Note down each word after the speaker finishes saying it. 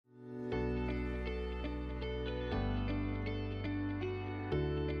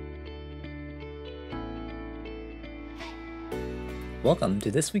Welcome to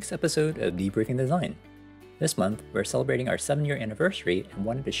this week's episode of Debriefing Design. This month, we're celebrating our 7-year anniversary and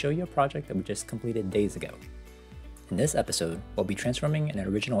wanted to show you a project that we just completed days ago. In this episode, we'll be transforming an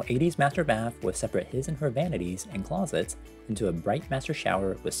original 80s master bath with separate his and her vanities and closets into a bright master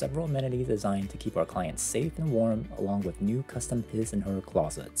shower with several amenities designed to keep our clients safe and warm, along with new custom his and her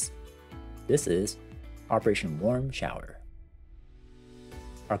closets. This is Operation Warm Shower.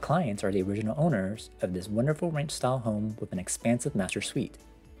 Our clients are the original owners of this wonderful ranch-style home with an expansive master suite.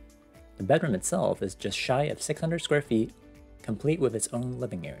 The bedroom itself is just shy of 600 square feet, complete with its own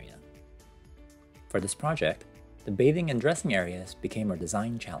living area. For this project, the bathing and dressing areas became our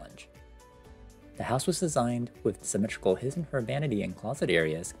design challenge. The house was designed with symmetrical his and her vanity and closet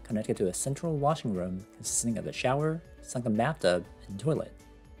areas connected to a central washing room consisting of a shower, sunken bathtub, and toilet.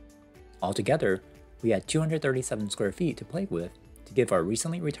 Altogether, we had 237 square feet to play with to give our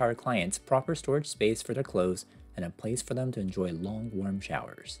recently retired clients proper storage space for their clothes and a place for them to enjoy long, warm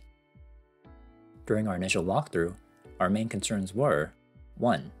showers. During our initial walkthrough, our main concerns were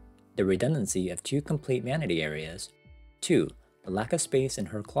 1. The redundancy of 2 complete vanity areas, 2. The lack of space in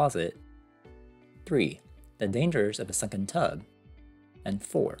her closet, 3. The dangers of a sunken tub, and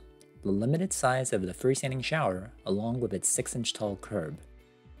 4. The limited size of the freestanding shower along with its 6-inch tall curb.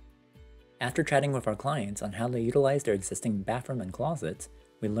 After chatting with our clients on how they utilize their existing bathroom and closets,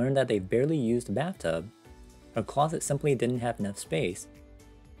 we learned that they barely used the bathtub, her closet simply didn't have enough space,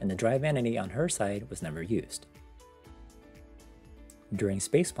 and the dry vanity on her side was never used. During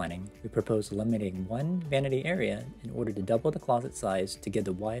space planning, we proposed eliminating 1 vanity area in order to double the closet size to give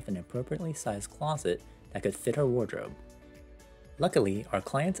the wife an appropriately sized closet that could fit her wardrobe. Luckily, our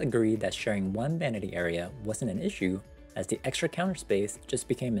clients agreed that sharing 1 vanity area wasn't an issue, as the extra counter space just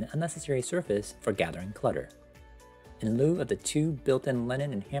became an unnecessary surface for gathering clutter. In lieu of the 2 built-in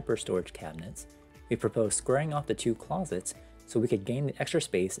linen and hamper storage cabinets, we proposed squaring off the 2 closets so we could gain the extra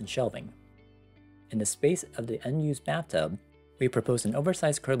space and shelving. In the space of the unused bathtub, we proposed an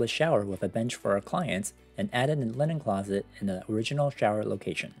oversized curbless shower with a bench for our clients and added a linen closet in the original shower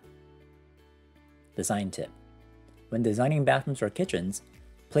location. Design tip: when designing bathrooms or kitchens,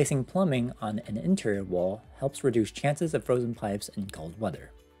 placing plumbing on an interior wall helps reduce chances of frozen pipes in cold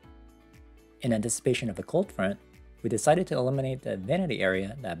weather. In anticipation of a cold front, we decided to eliminate the vanity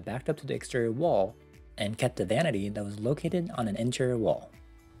area that backed up to the exterior wall and kept the vanity that was located on an interior wall.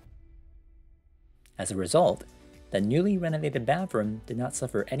 As a result, the newly renovated bathroom did not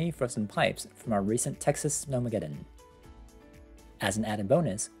suffer any frozen pipes from our recent Texas snowmageddon. As an added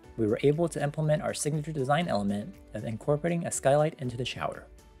bonus, we were able to implement our signature design element of incorporating a skylight into the shower.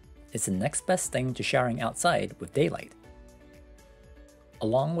 It's the next best thing to showering outside with daylight.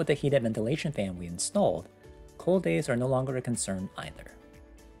 Along with the heated ventilation fan we installed, cold days are no longer a concern either.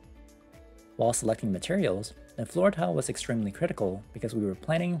 While selecting materials, the floor tile was extremely critical because we were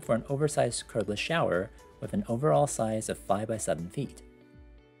planning for an oversized curbless shower with an overall size of 5 by 7 feet.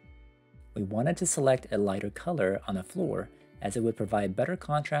 We wanted to select a lighter color on the floor as it would provide better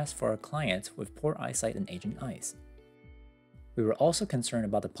contrast for our clients with poor eyesight and aging eyes. We were also concerned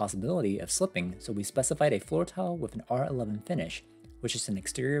about the possibility of slipping, so we specified a floor tile with an R11 finish, which is an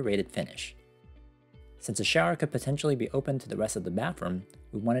exterior rated finish. Since the shower could potentially be open to the rest of the bathroom,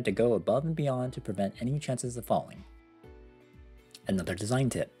 we wanted to go above and beyond to prevent any chances of falling. Another design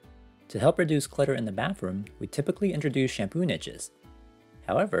tip: to help reduce clutter in the bathroom, we typically introduce shampoo niches.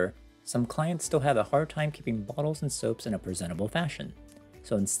 However, some clients still have a hard time keeping bottles and soaps in a presentable fashion,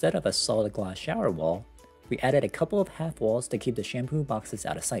 so instead of a solid glass shower wall, we added a couple of half walls to keep the shampoo boxes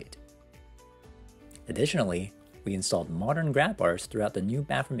out of sight. Additionally, we installed modern grab bars throughout the new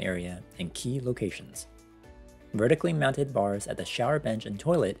bathroom area in key locations. Vertically mounted bars at the shower bench and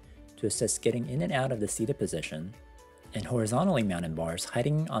toilet to assist getting in and out of the seated position, and horizontally mounted bars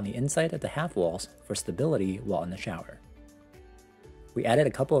hiding on the inside of the half walls for stability while in the shower. We added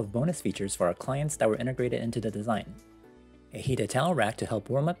a couple of bonus features for our clients that were integrated into the design: a heated towel rack to help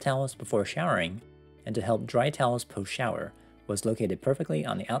warm up towels before showering, and to help dry towels post-shower was located perfectly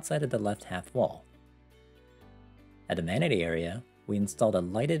on the outside of the left half wall. At the vanity area, we installed a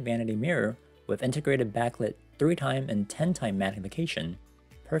lighted vanity mirror with integrated backlit 3x and 10x magnification,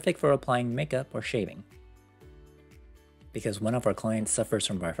 perfect for applying makeup or shaving. Because one of our clients suffers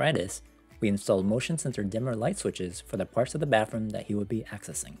from arthritis, we installed motion sensor dimmer light switches for the parts of the bathroom that he would be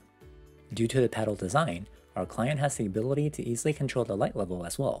accessing. Due to the paddle design, our client has the ability to easily control the light level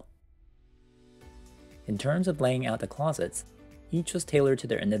as well. In terms of laying out the closets, each was tailored to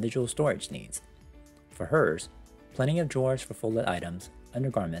their individual storage needs. For hers, plenty of drawers for folded items,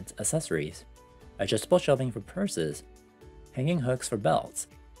 undergarments, accessories, adjustable shelving for purses, hanging hooks for belts,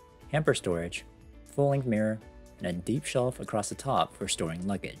 hamper storage, full-length mirror, and a deep shelf across the top for storing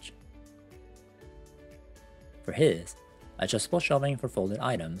luggage. For his, adjustable shelving for folded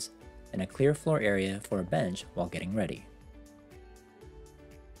items, and a clear floor area for a bench while getting ready.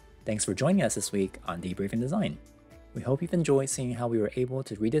 Thanks for joining us this week on Debriefing Design. We hope you've enjoyed seeing how we were able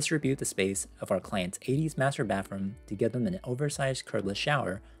to redistribute the space of our client's 80s master bathroom to give them an oversized curbless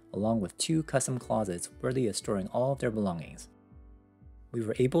shower along with 2 custom closets worthy of storing all of their belongings. We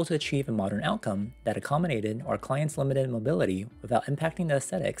were able to achieve a modern outcome that accommodated our client's limited mobility without impacting the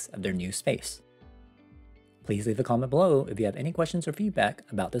aesthetics of their new space. Please leave a comment below if you have any questions or feedback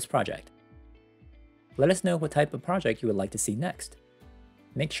about this project. Let us know what type of project you would like to see next.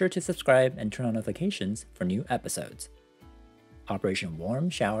 Make sure to subscribe and turn on notifications for new episodes. Operation Warm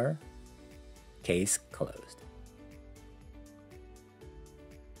Shower, case closed.